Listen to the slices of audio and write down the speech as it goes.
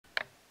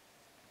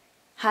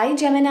Hi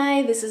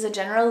Gemini, this is a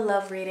general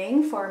love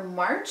reading for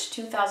March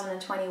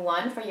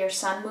 2021 for your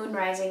Sun, Moon,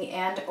 Rising,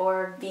 and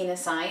or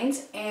Venus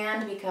signs.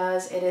 And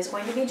because it is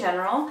going to be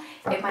general,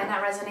 it might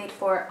not resonate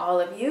for all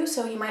of you.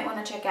 So you might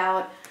want to check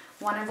out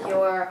one of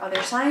your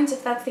other signs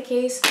if that's the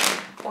case,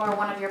 or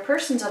one of your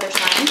person's other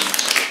signs.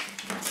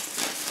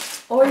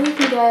 Or you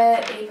can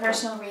get a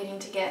personal reading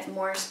to get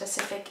more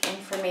specific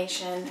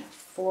information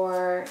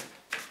for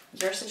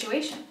your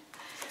situation.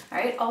 All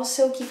right,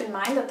 also keep in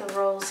mind that the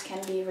roles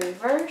can be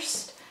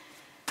reversed.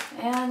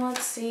 And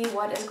let's see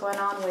what is going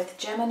on with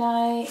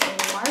Gemini in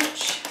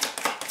March,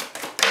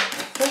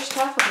 the first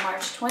half of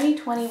March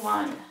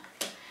 2021.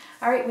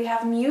 All right, we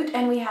have mute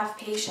and we have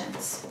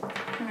patience.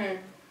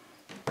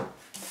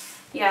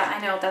 Yeah,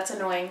 I know, that's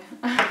annoying.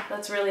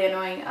 That's really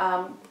annoying.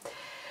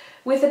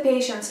 With the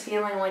patience,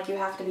 feeling like you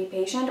have to be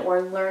patient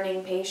or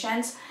learning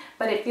patience,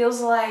 but it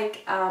feels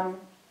like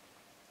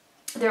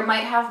there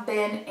might have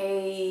been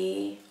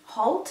a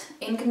halt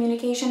in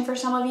communication for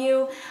some of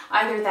you.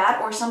 Either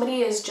that or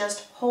somebody is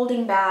just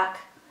holding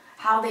back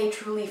how they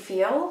truly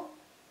feel,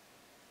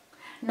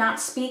 not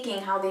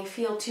speaking how they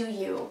feel to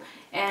you.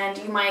 And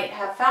you might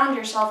have found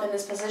yourself in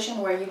this position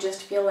where you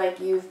just feel like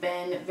you've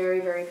been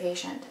very, very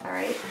patient, all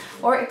right?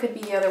 Or it could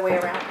be the other way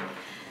around.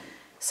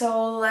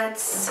 So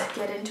let's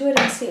get into it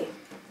and see.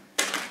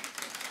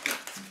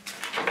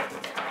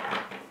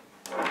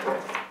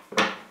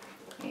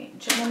 Okay,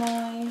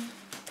 Gemini,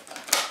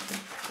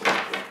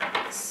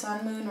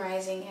 Sun, Moon,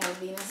 Rising, and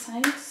Venus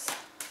signs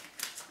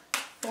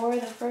for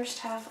the first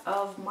half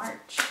of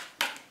March.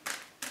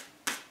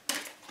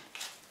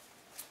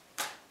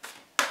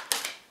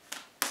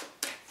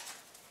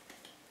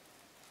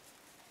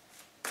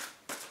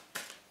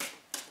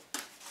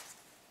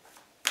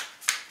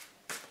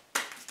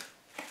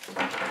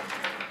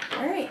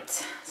 All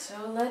right,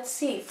 so let's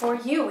see. For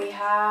you, we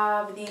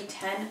have the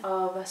Ten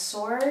of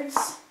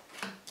Swords,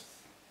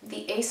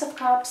 the Ace of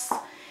Cups,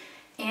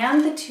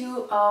 and the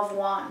Two of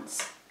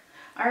Wands.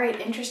 All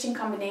right, interesting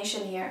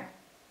combination here.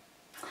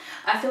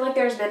 I feel like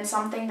there's been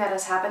something that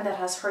has happened that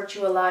has hurt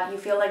you a lot. You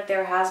feel like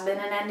there has been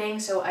an ending,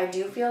 so I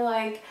do feel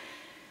like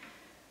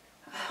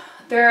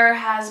there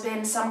has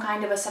been some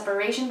kind of a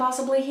separation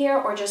possibly here,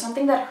 or just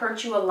something that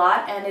hurt you a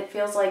lot, and it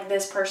feels like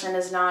this person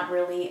is not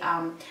really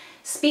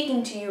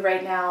speaking to you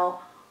right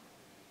now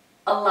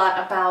a lot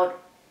about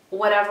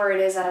whatever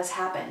it is that has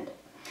happened.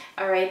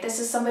 All right, this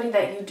is somebody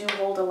that you do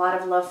hold a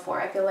lot of love for.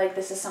 I feel like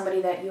this is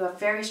somebody that you have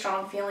very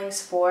strong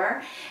feelings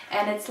for,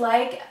 and it's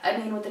like, I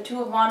mean, with the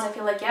Two of Wands, I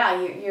feel like, yeah,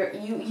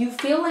 you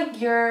feel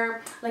like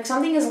you're like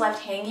something is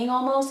left hanging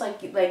almost,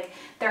 like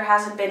there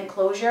hasn't been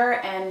closure,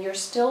 and you're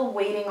still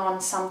waiting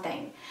on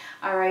something.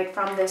 All right,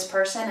 from this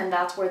person, and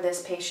that's where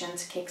this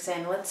patience kicks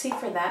in. Let's see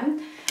for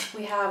them.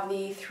 We have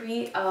the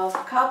Three of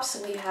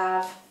Cups, we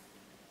have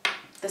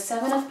the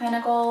Seven of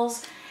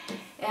Pentacles,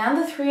 and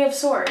the Three of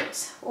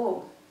Swords.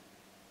 Ooh.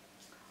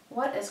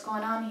 What is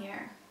going on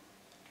here?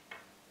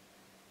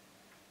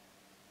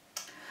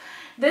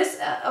 This,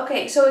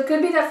 okay, so it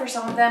could be that for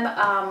some of them,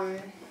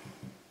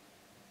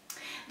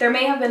 there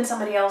may have been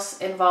somebody else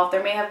involved.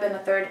 There may have been a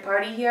third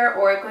party here,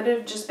 or it could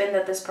have just been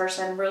that this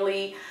person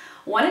really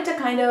wanted to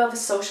kind of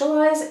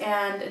socialize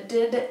and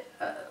did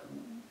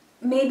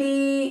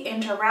maybe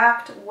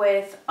interact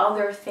with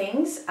other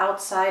things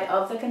outside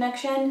of the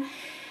connection.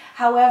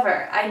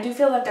 However, I do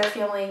feel that they're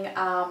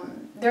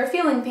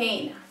feeling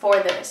pain for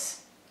this.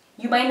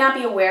 You might not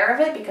be aware of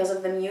it because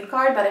of the mute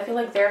card, but I feel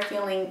like they're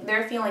feeling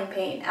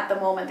pain at the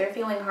moment. They're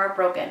feeling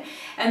heartbroken.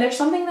 And there's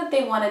something that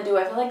they want to do.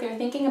 I feel like they're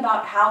thinking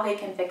about how they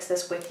can fix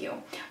this with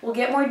you. We'll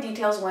get more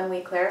details when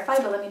we clarify,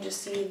 but let me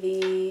just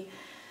see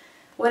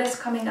what is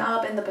coming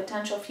up in the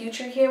potential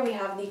future here. We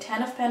have the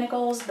Ten of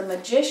Pentacles, the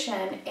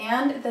Magician,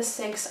 and the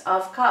Six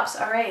of Cups.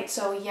 All right,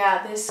 so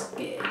yeah, this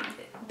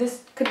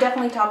could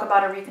definitely talk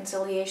about a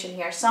reconciliation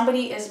here.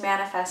 Somebody is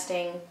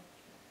manifesting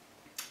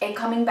a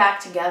coming back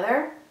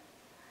together,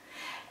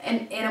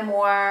 and in a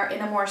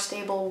more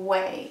stable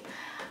way.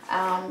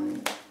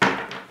 But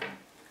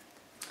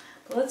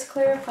let's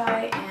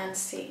clarify and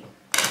see.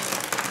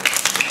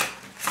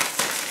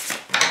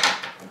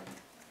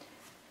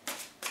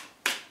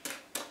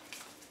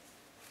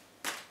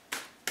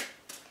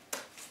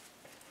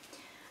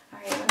 All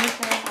right, let me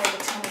clarify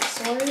the Ten of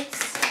Swords.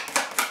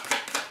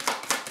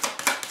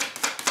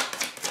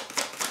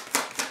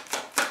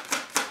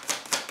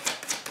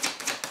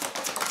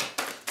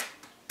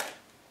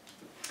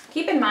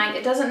 Keep in mind,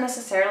 it doesn't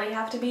necessarily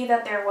have to be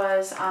that there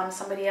was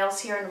somebody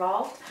else here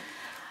involved.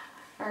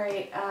 All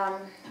right,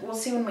 we'll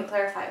see when we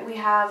clarify. We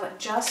have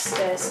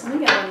Justice. Let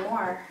me get one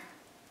more.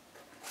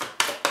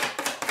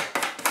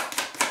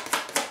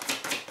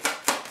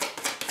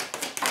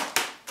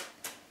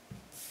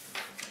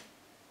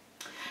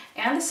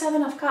 And the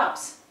Seven of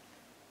Cups.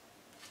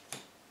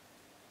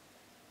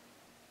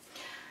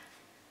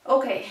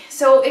 Okay,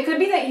 so it could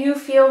be that you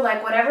feel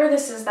like whatever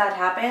this is that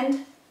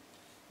happened,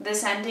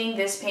 this ending,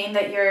 this pain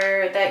that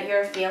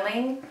you're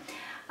feeling,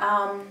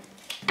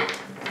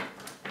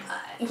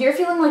 you're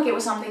feeling like it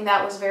was something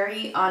that was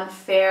very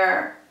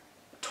unfair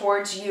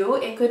towards you.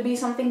 It could be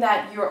something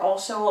that you're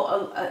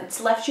also,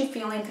 it's left you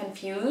feeling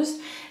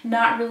confused,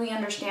 not really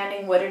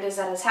understanding what it is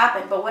that has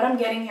happened. But what I'm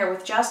getting here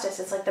with justice,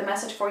 it's like the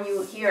message for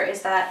you here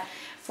is that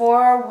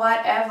for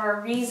whatever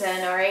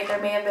reason, all right,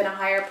 there may have been a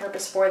higher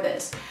purpose for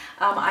this.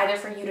 Either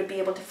for you to be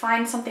able to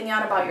find something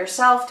out about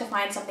yourself, to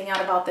find something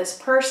out about this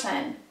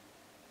person.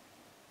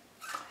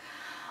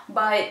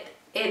 But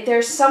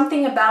there's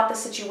something about the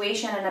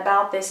situation and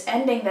about this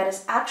ending that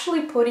is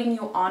actually putting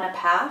you on a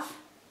path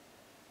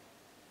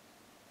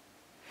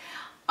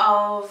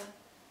of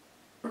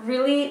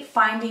really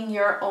finding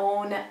your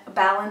own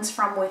balance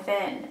from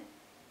within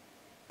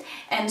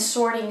and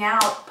sorting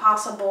out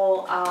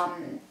possible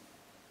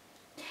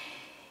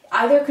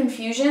either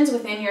confusions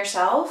within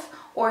yourself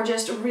or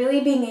just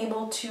really being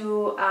able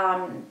to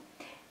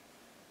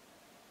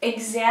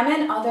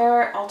examine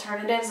other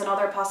alternatives and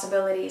other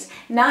possibilities.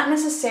 Not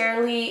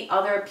necessarily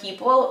other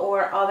people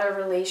or other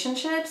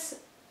relationships.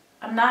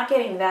 I'm not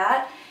getting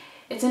that.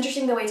 It's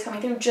interesting the way it's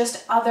coming through.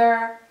 Just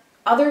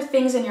other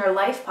things in your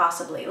life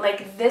possibly.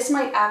 Like this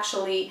might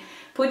actually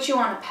put you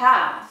on a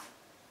path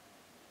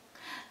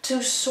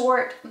to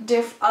sort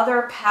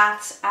other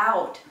paths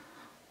out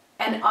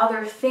and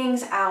other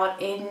things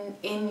out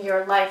in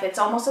your life. It's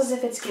almost as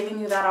if it's giving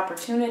you that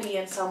opportunity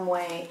in some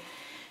way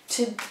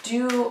to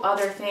do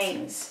other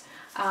things.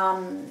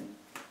 Kind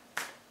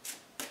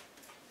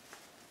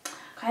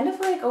of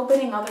like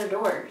opening other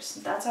doors.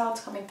 That's how it's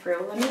coming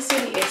through. Let me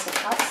see the Ace of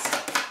Cups.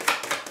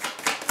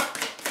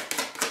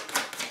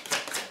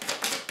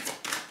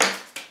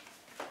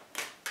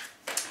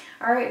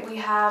 All right, we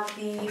have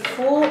the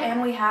Fool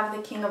and we have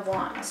the King of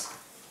Wands.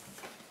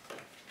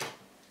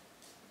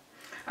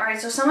 All right,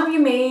 so some of you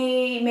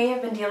may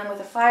have been dealing with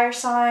a fire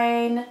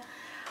sign,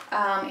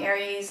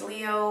 Aries,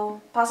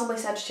 Leo, possibly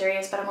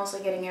Sagittarius, but I'm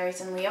mostly getting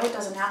Aries and Leo. It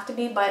doesn't have to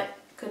be, but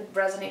could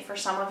resonate for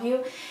some of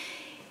you.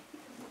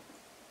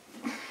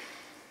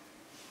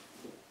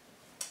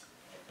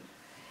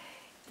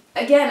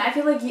 Again, I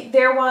feel like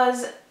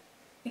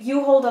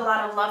you hold a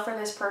lot of love for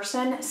this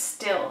person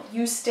still.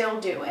 You still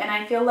do. And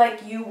I feel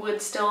like you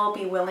would still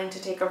be willing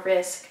to take a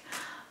risk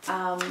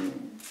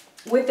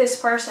with this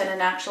person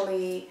and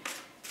actually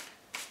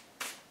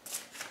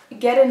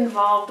get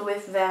involved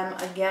with them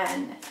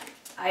again.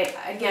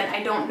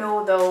 I don't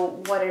know though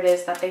what it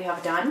is that they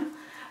have done,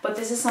 but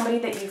this is somebody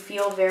that you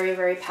feel very,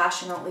 very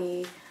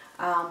passionately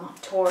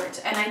towards.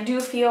 And I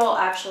do feel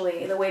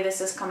actually the way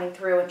this is coming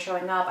through and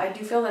showing up, I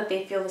do feel that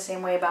they feel the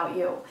same way about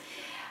you.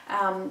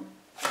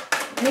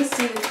 Let me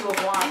see the Two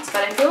of Wands,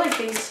 but I feel like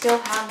they still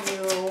have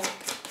you.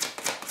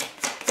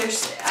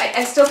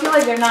 I still feel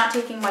like they're not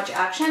taking much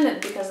action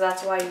because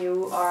that's why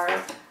you are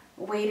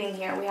waiting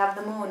here. We have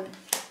the Moon.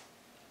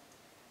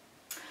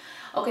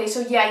 Okay,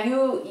 so yeah,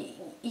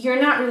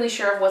 you're not really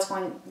sure of what's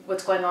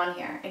going on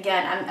here.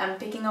 Again, I'm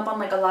picking up on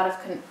like a lot of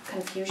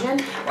confusion,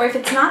 or if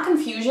it's not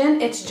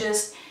confusion, it's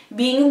just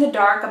being in the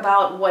dark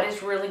about what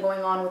is really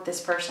going on with this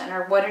person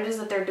or what it is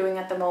that they're doing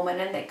at the moment.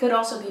 And it could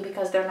also be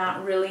because they're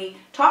not really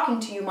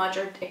talking to you much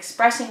or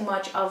expressing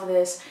much of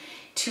this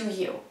to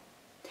you.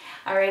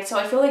 All right, so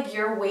I feel like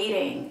you're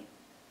waiting.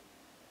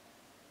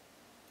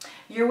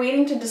 You're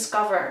waiting to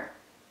discover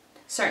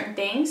certain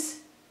things.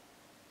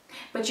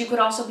 But you could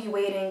also be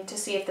waiting to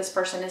see if this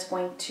person is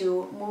going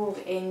to move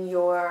in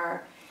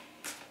your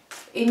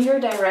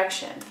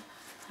direction.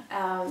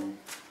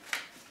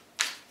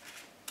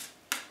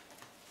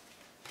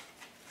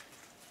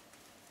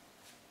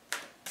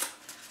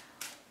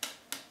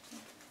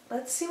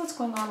 Let's see what's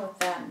going on with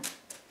them.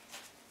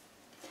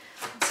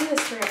 Let's see this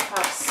Three of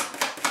Cups.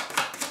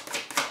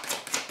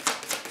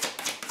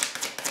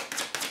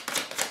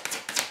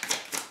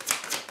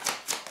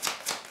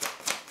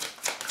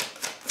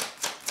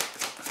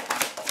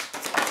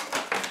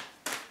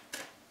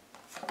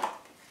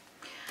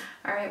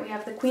 We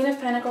have the Queen of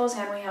Pentacles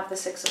and we have the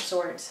Six of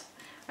Swords.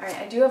 All right,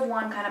 I do have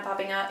one kind of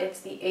popping out.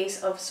 It's the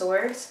Ace of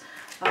Swords.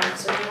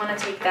 So you want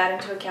to take that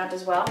into account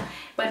as well.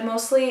 But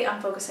mostly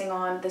I'm focusing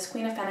on this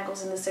Queen of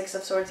Pentacles and the Six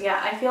of Swords. Yeah,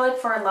 I feel like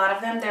for a lot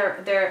of them,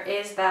 there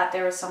is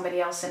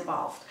somebody else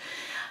involved.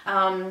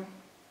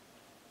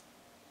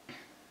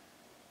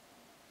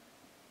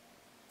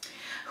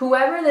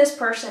 Whoever this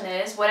person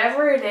is,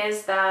 whatever it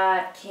is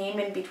that came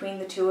in between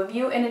the two of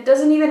you, and it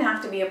doesn't even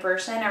have to be a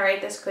person, all right?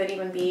 This could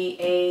even be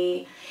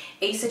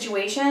a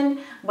situation,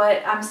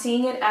 but I'm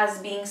seeing it as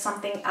being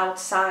something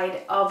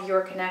outside of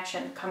your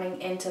connection,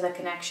 coming into the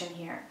connection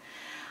here,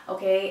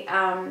 okay?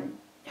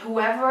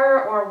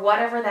 Whoever or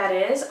whatever that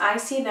is, I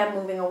see them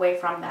moving away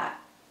from that.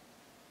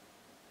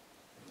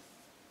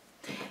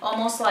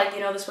 Almost like, you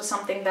know, this was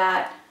something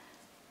that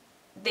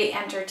they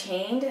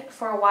entertained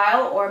for a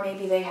while, or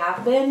maybe they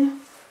have been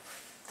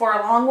for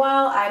a long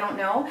while, I don't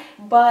know,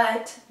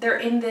 but they're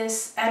in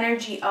this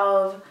energy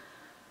of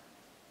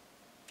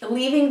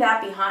leaving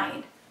that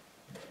behind.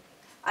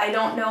 I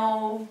don't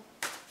know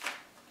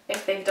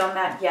if they've done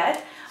that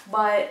yet,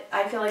 but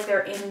I feel like they're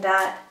in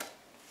that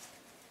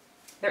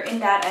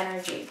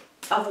energy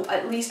of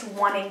at least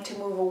wanting to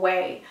move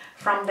away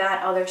from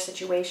that other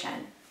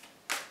situation.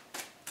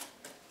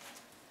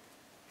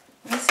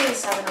 Let's see the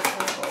Seven of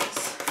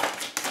Pentacles.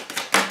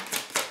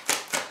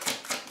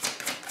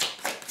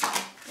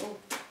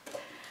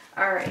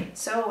 All right,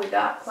 so we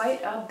got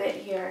quite a bit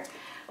here.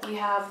 We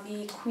have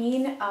the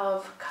Queen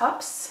of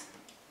Cups.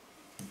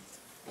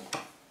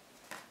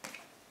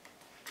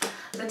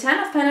 The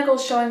Ten of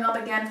Pentacles showing up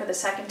again for the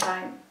second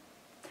time.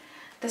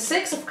 The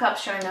Six of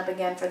Cups showing up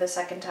again for the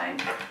second time.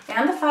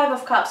 And the Five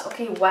of Cups.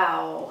 Okay,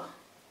 wow.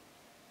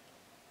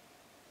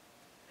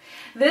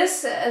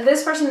 This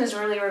person is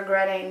really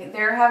regretting.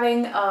 They're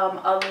having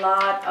a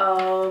lot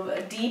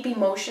of deep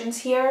emotions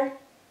here.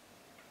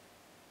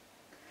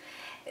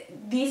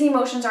 These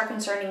emotions are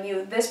concerning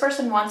you. This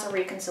person wants a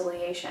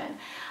reconciliation.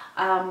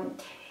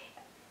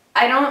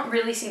 I don't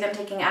really see them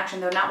taking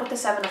action though, not with the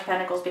Seven of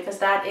Pentacles, because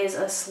that is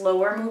a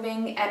slower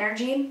moving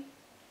energy.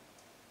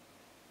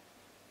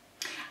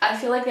 I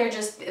feel like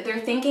they're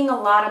thinking a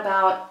lot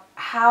about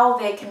how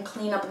they can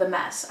clean up the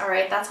mess. All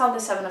right, that's how the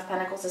Seven of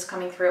Pentacles is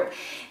coming through.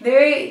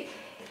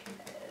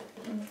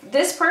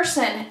 This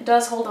person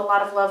does hold a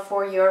lot of love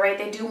for you. All right,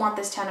 they do want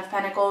this Ten of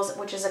Pentacles,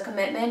 which is a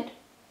commitment,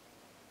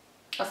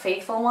 a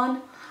faithful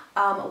one.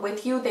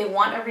 With you, they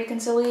want a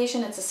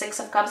reconciliation. It's a Six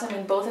of Cups. I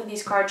mean, both of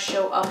these cards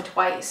show up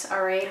twice,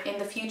 all right, in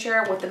the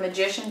future, with the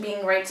Magician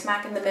being right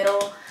smack in the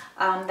middle,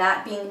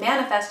 that being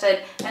manifested,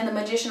 and the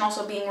Magician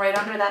also being right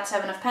under that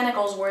Seven of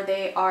Pentacles, where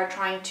they are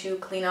trying to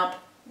clean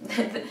up,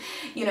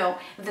 you know,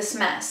 this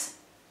mess.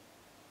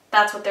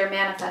 That's what they're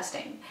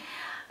manifesting.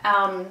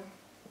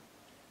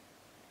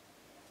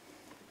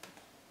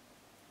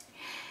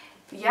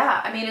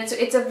 Yeah, I mean,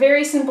 it's a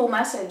very simple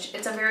message.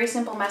 It's a very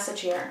simple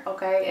message here,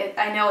 okay?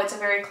 I know it's a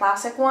very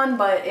classic one,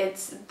 but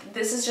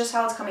this is just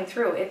how it's coming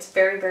through. It's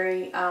very,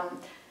 very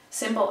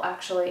simple,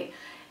 actually.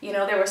 You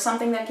know, there was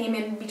something that came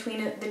in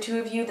between the two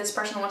of you. This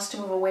person wants to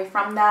move away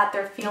from that.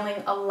 They're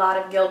feeling a lot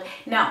of guilt.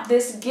 Now,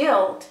 this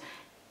guilt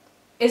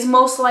is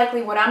most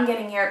likely, what I'm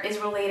getting here, is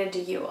related to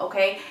you,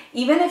 okay?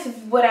 Even if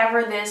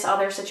whatever this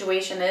other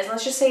situation is,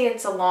 let's just say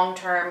it's a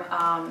long-term,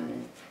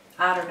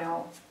 I don't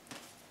know,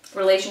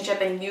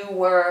 relationship, and you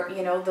were,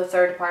 you know, the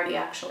third party,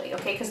 actually,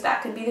 okay? Because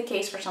that could be the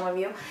case for some of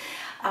you.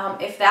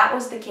 If that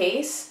was the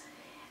case,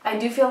 I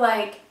still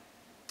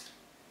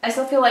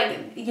feel like,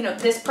 you know,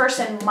 this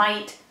person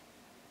might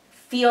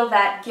feel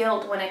that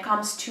guilt when it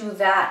comes to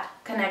that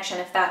connection,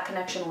 if that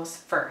connection was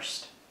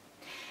first.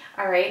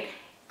 All right?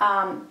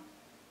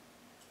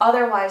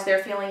 Otherwise,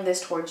 they're feeling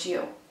this towards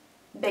you,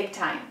 big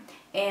time.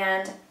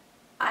 And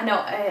I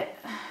know,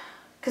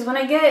 because when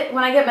I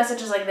get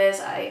messages like this,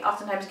 I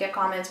oftentimes get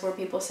comments where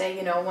people say,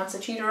 you know, once a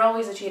cheater,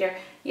 always a cheater.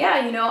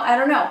 Yeah, you know, I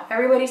don't know.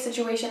 Everybody's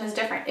situation is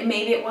different.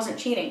 Maybe it wasn't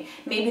cheating.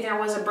 Maybe there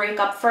was a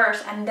breakup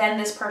first, and then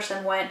this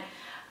person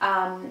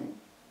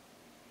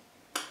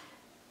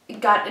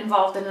got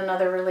involved in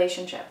another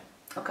relationship.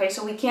 Okay,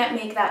 so we can't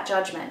make that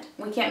judgment.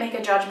 We can't make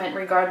a judgment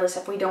regardless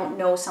if we don't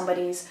know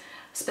somebody's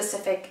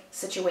specific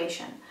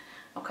situation.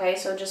 Okay,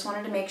 so just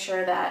wanted to make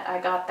sure that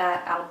I got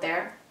that out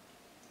there.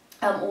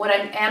 What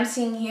I am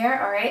seeing here,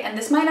 all right, and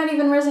this might not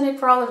even resonate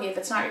for all of you. If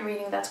it's not your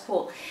reading, that's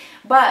cool.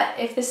 But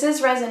if this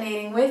is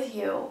resonating with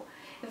you,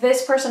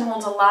 this person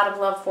holds a lot of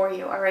love for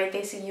you, all right?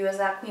 They see you as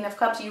that Queen of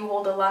Cups. You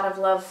hold a lot of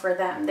love for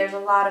them. There's a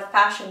lot of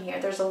passion here.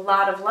 There's a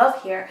lot of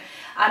love here.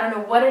 I don't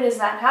know what it is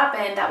that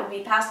happened. That would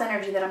be past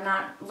energy that I'm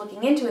not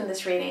looking into in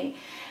this reading.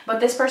 But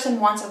this person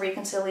wants a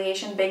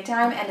reconciliation big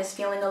time and is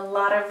feeling a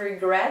lot of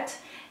regret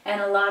and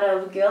a lot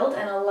of guilt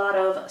and a lot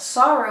of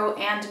sorrow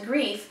and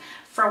grief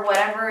for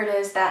whatever it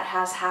is that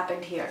has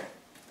happened here.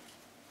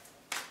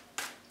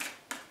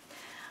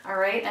 All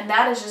right, and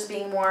that is just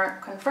being more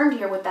confirmed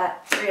here with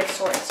that Three of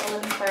Swords. So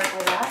let me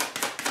clarify that.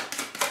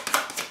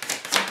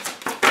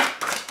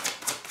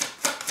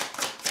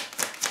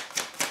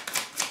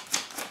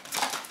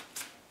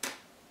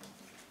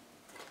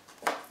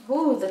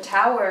 Ooh, the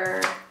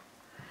Tower,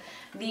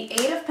 the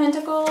Eight of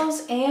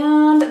Pentacles,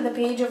 and the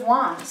Page of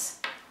Wands.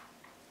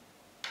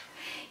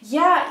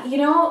 Yeah, you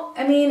know,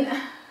 I mean,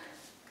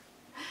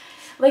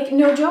 like,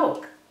 no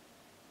joke.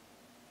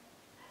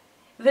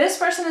 This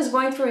person is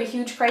going through a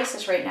huge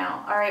crisis right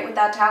now, all right, with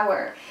that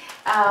Tower.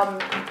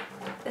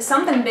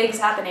 Something big is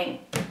happening.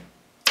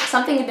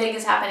 Something big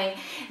is happening.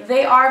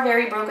 They are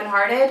very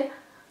brokenhearted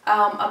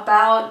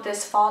about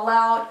this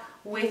fallout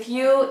with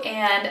you,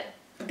 and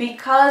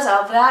because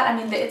of that, I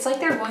mean, it's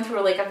like they're going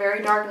through like a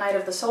very dark night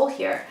of the soul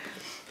here.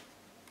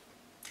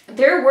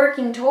 They're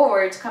working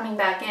towards coming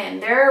back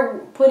in. They're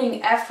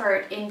putting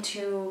effort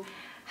into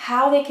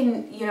how they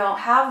can, you know,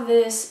 have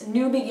this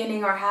new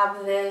beginning or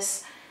have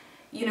this,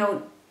 you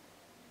know,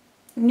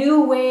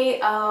 new way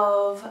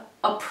of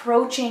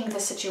approaching the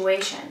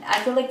situation.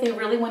 I feel like they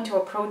really want to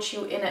approach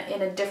you in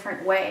a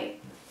different way,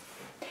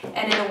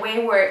 and in a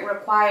way where it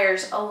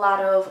requires a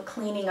lot of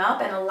cleaning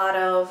up and a lot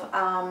of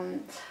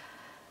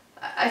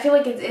I feel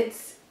like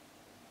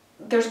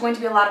there's going to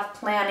be a lot of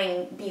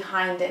planning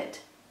behind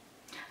it.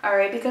 All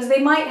right, because they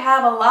might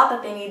have a lot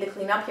that they need to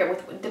clean up here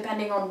with,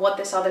 depending on what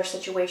this other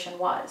situation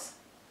was.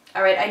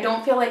 All right, I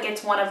don't feel like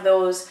it's one of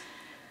those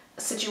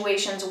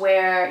situations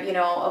where, you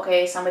know,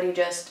 okay, somebody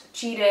just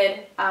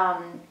cheated,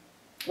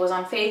 was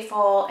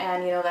unfaithful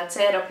and, you know, that's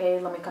it. Okay,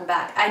 let me come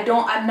back.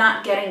 I'm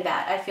not getting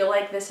that. I feel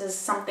like this is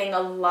something a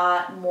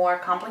lot more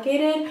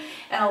complicated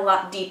and a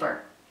lot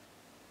deeper.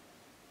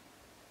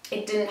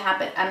 It didn't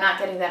happen. I'm not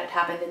getting that it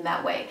happened in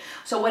that way.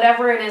 So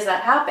whatever it is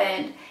that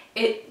happened,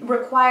 it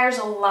requires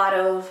a lot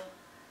of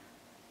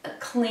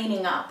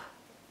cleaning up.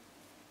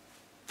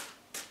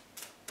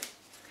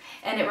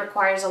 And it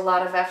requires a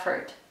lot of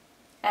effort.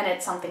 And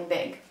it's something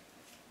big.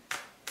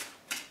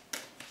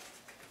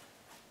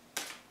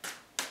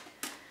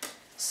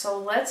 So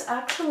let's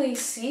actually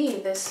see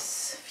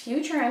this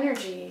future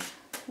energy.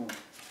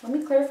 Let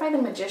me clarify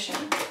the Magician.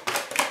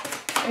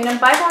 I mean, I'm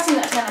bypassing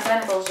that Ten of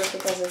Pentacles just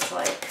because it's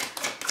like,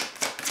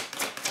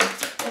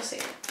 we'll see.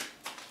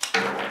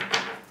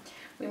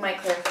 We might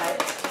clarify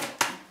it.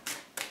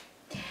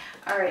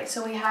 All right,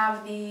 so we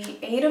have the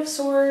Eight of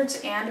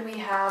Swords and we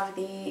have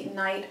the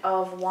Knight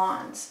of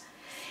Wands.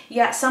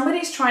 Yeah,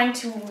 somebody's trying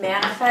to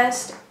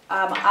manifest,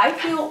 I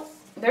feel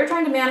they're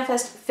trying to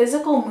manifest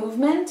physical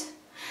movement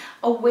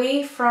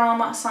away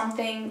from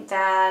something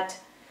that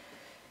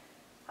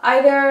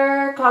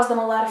either caused them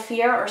a lot of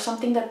fear or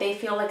something that they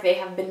feel like they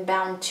have been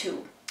bound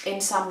to in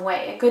some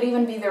way. It could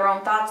even be their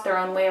own thoughts, their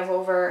own way of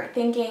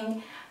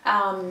overthinking.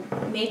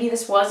 Maybe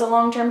this was a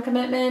long-term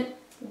commitment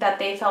that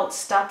they felt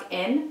stuck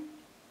in.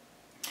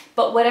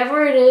 But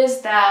whatever it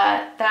is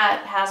that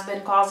has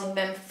been causing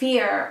them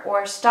fear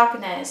or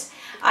stuckness,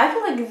 I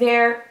feel like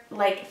they're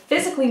like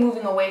physically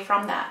moving away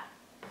from that.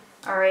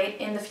 All right,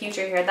 in the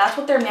future here. That's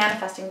what they're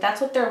manifesting. That's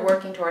what they're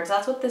working towards.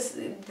 That's what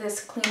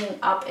this cleaning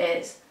up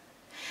is.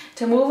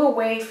 To move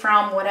away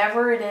from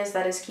whatever it is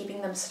that is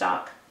keeping them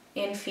stuck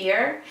in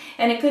fear.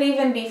 And it could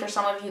even be for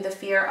some of you the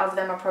fear of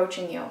them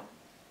approaching you.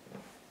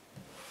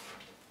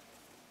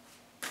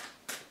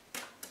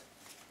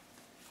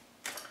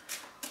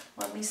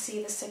 Let me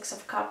see the Six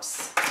of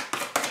Cups.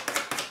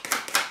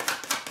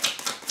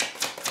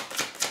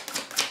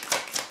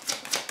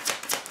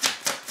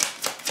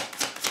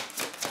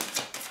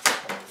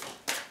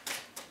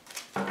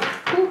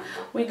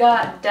 We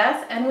got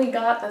Death and we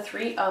got the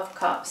Three of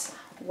Cups.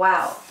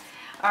 Wow.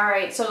 All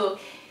right, so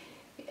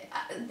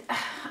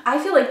I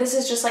feel like this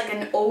is just like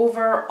an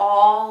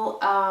overall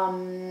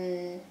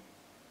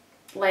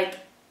like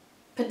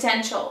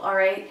potential, all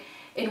right,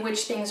 in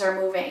which things are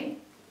moving.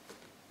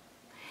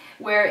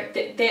 Where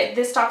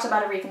this talks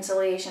about a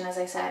reconciliation, as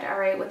I said, all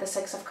right, with the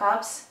Six of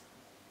Cups.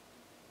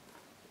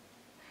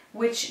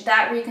 Which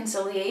that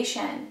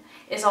reconciliation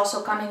is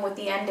also coming with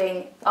the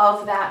ending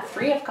of that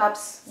Three of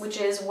Cups,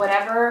 which is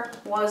whatever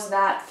was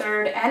that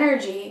third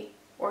energy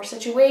or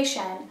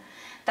situation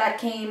that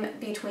came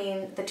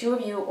between the two of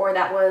you or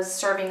that was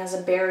serving as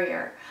a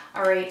barrier,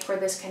 all right, for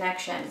this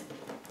connection.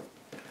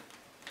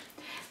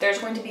 There's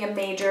going to be a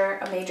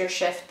major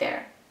shift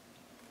there.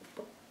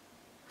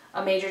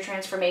 A major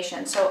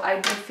transformation. So I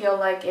do feel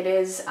like it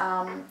is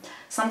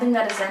something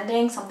that is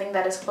ending, something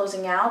that is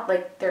closing out,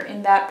 like they're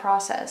in that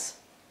process.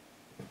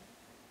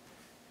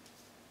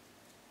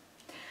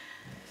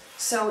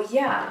 So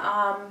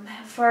yeah,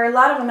 for a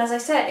lot of them, as I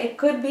said, it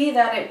could be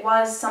that it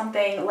was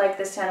something like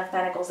this Ten of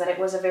Pentacles, that it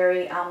was a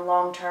very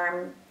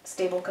long-term,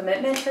 stable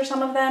commitment for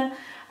some of them.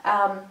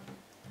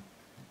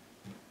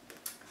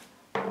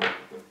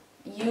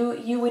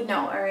 You would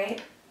know, all right?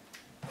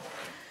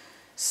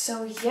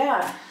 So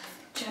yeah,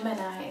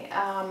 Gemini.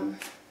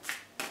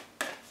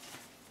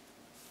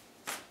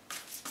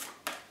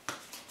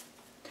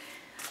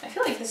 I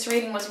feel like this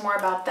reading was more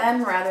about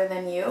them rather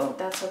than you.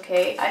 That's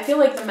okay. I feel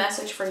like the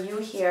message for you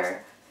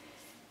here,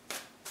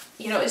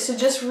 you know, is to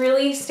just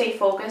really stay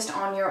focused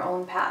on your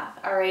own path,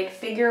 all right?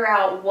 Figure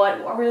out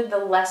what are the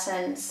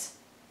lessons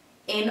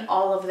in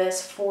all of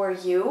this for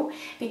you,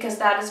 because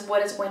that is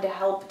what is going to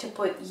help to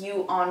put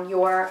you on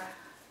your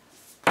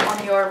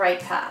right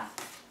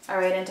path, all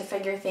right, and to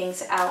figure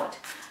things out.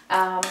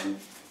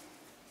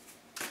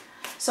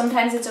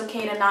 Sometimes it's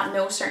okay to not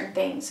know certain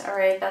things, all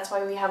right? That's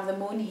why we have the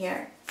Moon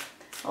here.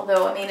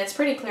 Although, I mean, it's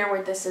pretty clear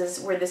where this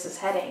is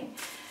heading.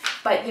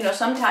 But, you know,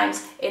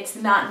 sometimes it's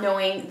not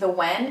knowing the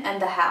when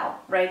and the how,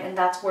 right? And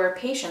that's where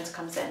patience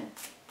comes in.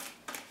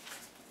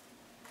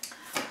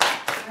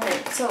 All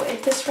right, so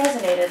if this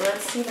resonated,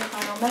 let's see the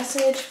final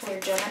message for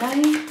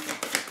Gemini.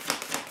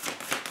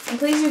 And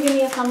please do give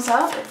me a thumbs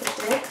up if it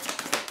did.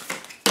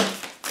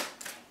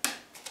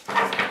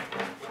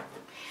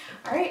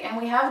 All right, and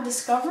we have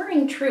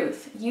discovering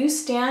truth. You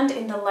stand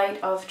in the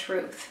light of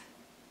truth.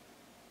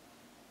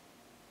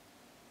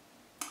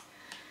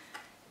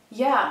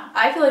 Yeah,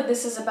 I feel like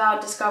this is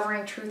about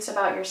discovering truths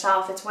about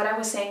yourself. It's what I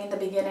was saying in the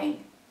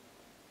beginning.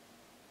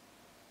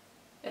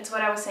 It's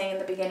what I was saying in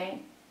the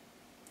beginning.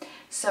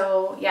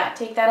 So yeah,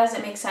 take that as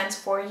it makes sense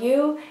for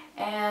you.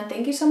 And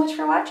thank you so much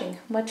for watching.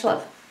 Much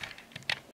love.